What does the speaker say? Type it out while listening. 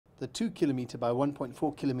The 2 km by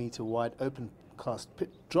 1.4 km wide open cast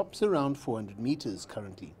pit drops around 400 meters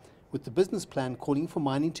currently, with the business plan calling for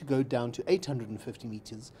mining to go down to 850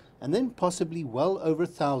 meters and then possibly well over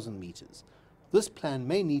 1,000 meters. This plan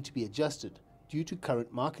may need to be adjusted due to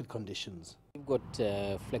current market conditions. We've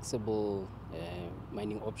got flexible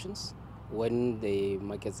mining options. When the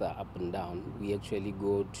markets are up and down, we actually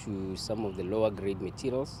go to some of the lower grade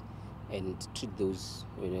materials and treat those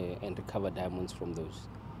and recover diamonds from those.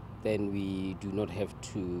 Then we do not have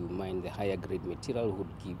to mine the higher grade material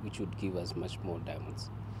which would give us much more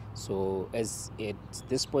diamonds. So as at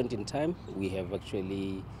this point in time, we have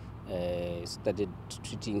actually started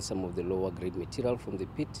treating some of the lower grade material from the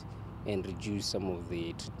pit and reduce some of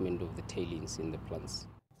the treatment of the tailings in the plants.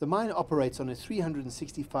 The mine operates on a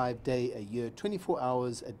 365-day-a-year, 24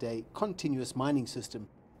 hours a day continuous mining system,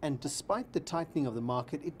 and despite the tightening of the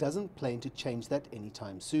market, it doesn't plan to change that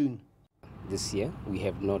anytime soon. This year, we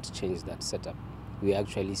have not changed that setup. We are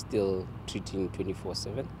actually still treating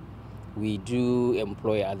 24/7. We do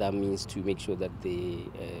employ other means to make sure that the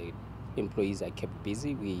employees are kept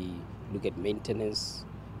busy. We look at maintenance.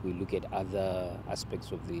 We look at other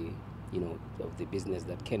aspects of the of the business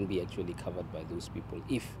that can be actually covered by those people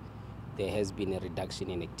if there has been a reduction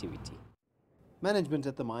in activity. Management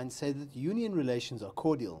at the mine say that union relations are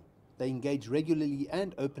cordial. They engage regularly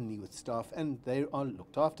and openly with staff, and they are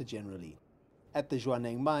looked after generally. At the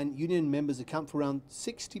Jwaneng mine, union members account for around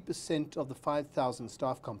 60% of the 5,000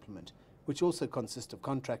 staff complement, which also consists of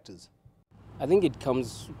contractors. I think it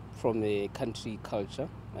comes from a country culture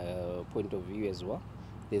point of view as well.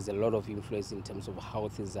 There's a lot of influence in terms of how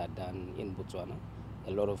things are done in Botswana.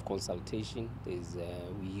 A lot of consultation.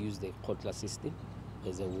 We use the Coppola system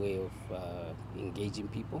as a way of engaging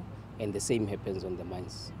people, and the same happens on the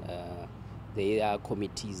mines. There are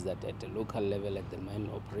committees that at the local level, at the mine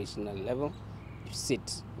operational level,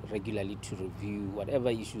 sit regularly to review whatever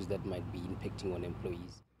issues that might be impacting on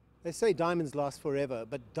employees. They say diamonds last forever,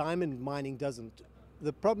 but diamond mining doesn't.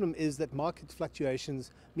 The problem is that market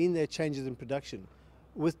fluctuations mean there are changes in production.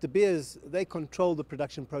 With DeBeers, they control the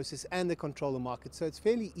production process and they control the market, so it's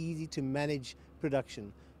fairly easy to manage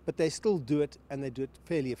production, but they still do it, and they do it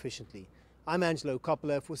fairly efficiently. I'm Angelo,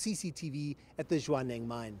 Coppola for CCTV at the Jwaneng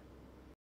mine.